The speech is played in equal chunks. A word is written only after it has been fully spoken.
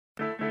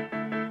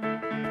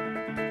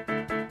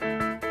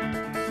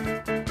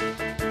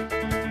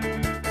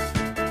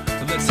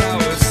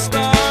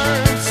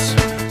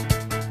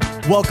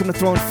Welcome to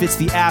Throwing Fits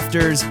the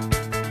Afters. We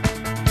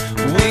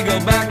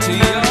go back to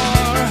your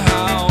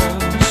house.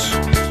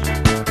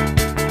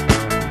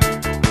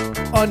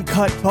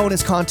 Uncut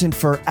bonus content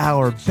for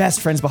our best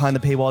friends behind the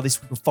paywall.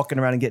 This week we're fucking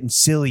around and getting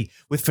silly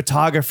with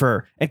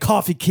photographer and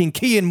coffee king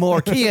Kian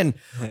Moore. Kian,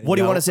 what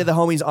do you want to say to the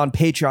homies on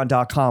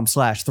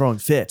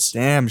patreon.com/throwingfits?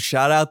 Damn,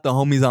 shout out the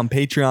homies on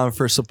Patreon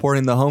for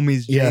supporting the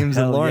homies, James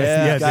and hell Lawrence.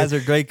 yeah. You guys are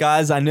great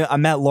guys. I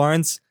met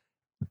Lawrence.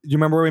 You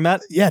remember where we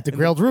met? Yeah, at the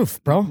Grailed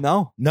Roof, bro.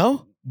 No,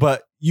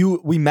 but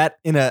we met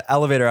in an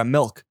elevator at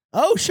Milk.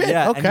 Oh shit.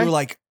 Yeah, Okay. and you were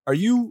like, "Are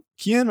you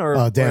Kian or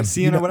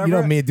Cian or whatever?" You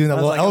know me doing that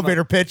I was little like,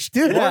 elevator pitch,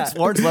 dude. Yeah.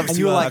 Lawrence loves And to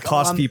you were like,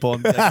 accost people.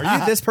 And be like, are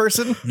you this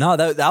person? No,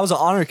 that was an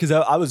honor because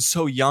I was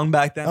so young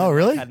back then. Oh,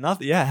 really? I had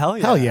nothing. Yeah, hell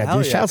yeah. Hell yeah,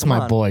 dude. Shouts to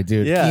my boy,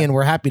 dude. Yeah. Ian,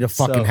 we're happy to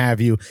fucking So-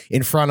 have you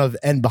in front of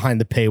and behind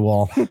the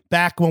paywall.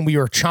 Back when we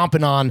were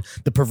chomping on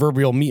the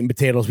proverbial meat and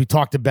potatoes, we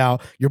talked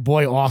about your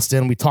boy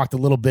Austin. We talked a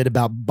little bit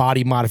about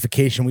body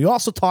modification. We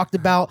also talked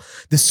about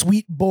the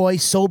sweet boy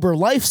sober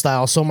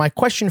lifestyle. So my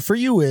question for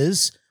you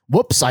is,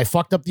 whoops, I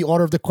fucked up the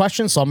order of the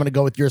question, so I'm going to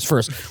go with yours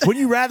first. Would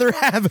you rather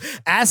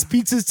have Ass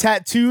Pizza's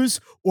tattoos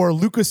or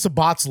Lucas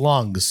Sabat's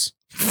lungs?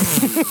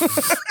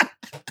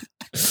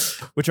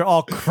 Which are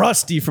all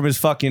crusty from his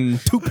fucking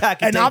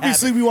two-pack. And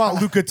obviously we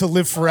want Luca to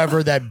live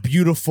forever, that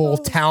beautiful,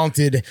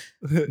 talented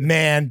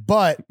man.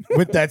 But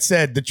with that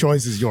said, the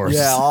choice is yours.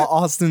 Yeah,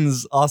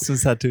 Austin's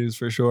tattoos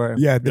for sure.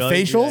 Yeah, the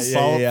facials.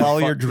 Follow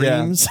your Fuck,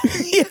 yeah. dreams.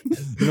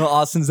 You know,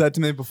 Austin said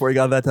to me before he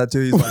got that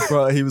tattoo, he's like,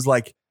 bro, he was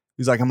like,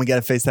 I'm gonna get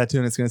a face tattoo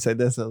and it's gonna say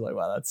this. I was like,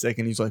 wow, that's sick.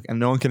 And he's like, and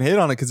no one can hate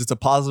on it because it's a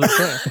positive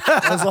thing.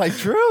 I was like,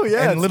 true,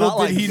 yeah. And it's little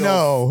not did like, he yo,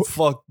 know.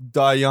 fuck,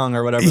 die young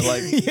or whatever.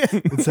 Like Yeah.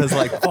 it says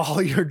like follow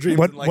your dreams.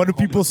 What and, like, what do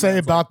people homeless say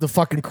man's about the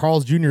fucking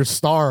Carl's Jr.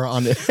 star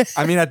on it? like-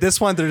 I mean, at this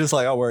point, they're just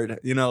like, oh, word.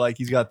 You know, like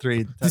he's got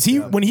 3. Does he,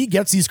 tattoos. when he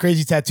gets these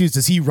crazy tattoos,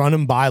 does he run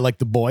them by like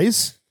the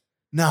boys?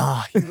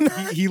 No,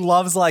 he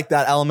loves like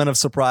that element of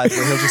surprise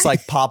where he'll just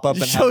like pop up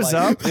and Shows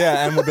have, like, up.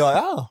 yeah, and we'll be like,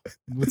 oh,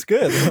 what's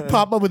good?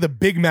 Pop up with a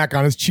Big Mac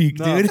on his cheek,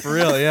 No, dude. for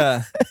real,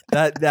 yeah.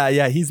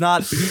 Yeah. He's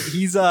not.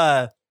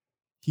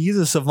 He's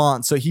a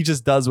savant, so he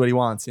just does what he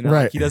wants. You know,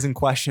 Right. Like, he doesn't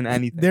question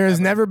anything. There has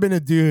ever. never been a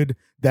dude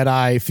that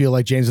I feel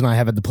like James and I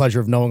have had the pleasure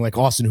of knowing, like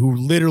Austin, who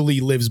literally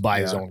lives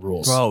by his own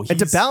rules. bro. And to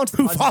he's- balance the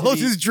Who follows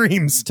positivity- his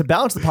dreams. to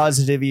balance the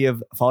positivity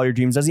of follow your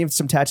dreams, doesn't he have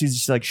some tattoos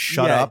just like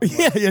shut Yeah. up?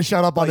 Yeah,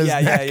 shut up on his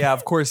neck. yeah.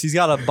 Of course, he's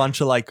got a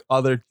bunch of like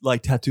other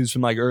like tattoos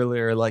from like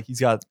earlier. Like he's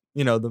got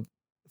the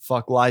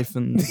fuck life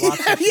and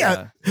lots of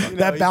Yeah. shit.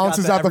 That He's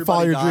balances got out the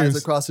follow everybody your dies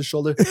dreams. across his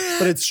shoulder.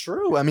 But it's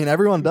true. I mean,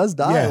 everyone does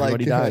die. Yeah, like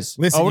Everybody dies.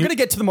 Listen, Oh, we're you- gonna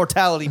get to the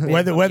mortality. bit,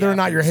 Whether but or yeah.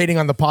 not you're hating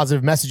on the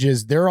positive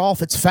messages, they're all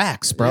it's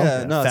facts, bro.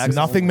 Yeah, no, Facts.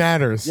 Nothing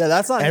matters. Yeah,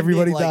 that's not him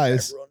Everybody being like,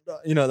 dies.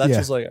 everyone that's Yeah.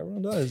 just like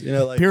everyone dies.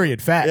 Like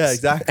Period. Facts. Yeah,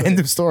 exactly. End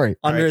of story.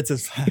 Under Right. it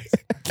says facts.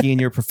 Kian,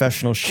 you're a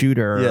professional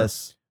shooter.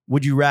 Yes.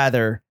 Would you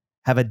rather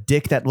have a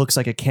dick that looks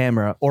like a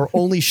camera, or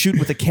only shoot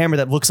with a camera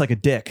that looks like a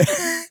dick?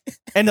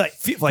 And like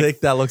Dick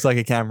that looks like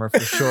a camera for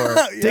sure.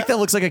 dick that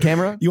looks like a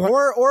camera. You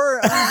want-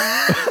 or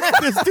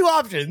There's two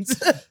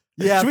options.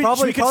 yeah, Should we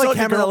probably consult your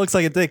camera girl? that looks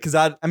like a dick because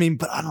but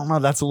I don't know.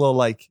 That's a little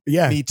like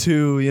Yeah. Me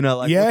Too.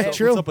 Like Yeah, what's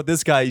true. What's up with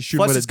this guy? You shoot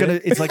Plus, with it's a gonna.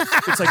 dick. It's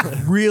like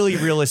really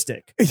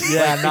realistic.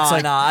 Yeah, it's nah,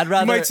 like- nah. I'd You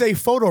rather. might say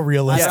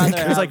photorealistic. I'd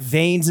rather There's like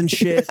veins and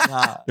shit.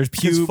 nah. There's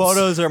Because pubes.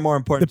 photos are more The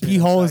important. pee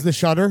hole is the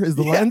shutter, is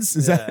the lens.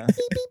 Is that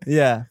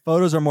Yeah,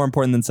 photos are more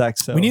important than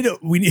sex. So we need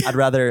I'd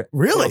rather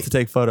Really? to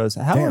take photos.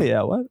 Hell Damn.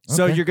 yeah, what?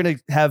 So Okay. you're gonna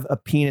have a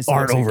penis that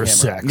Art looks like a over camera.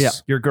 sex. Yeah,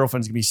 your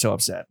girlfriend's gonna be so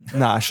upset.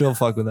 Nah, she'll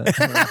fuck with it.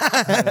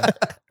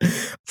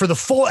 For the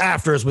full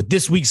afters with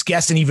this week's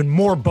guest and even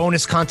more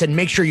bonus content,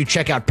 make sure you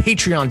check out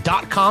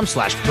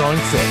patreon.com/throwingfits.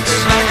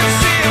 I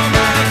can see your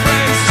bad friend.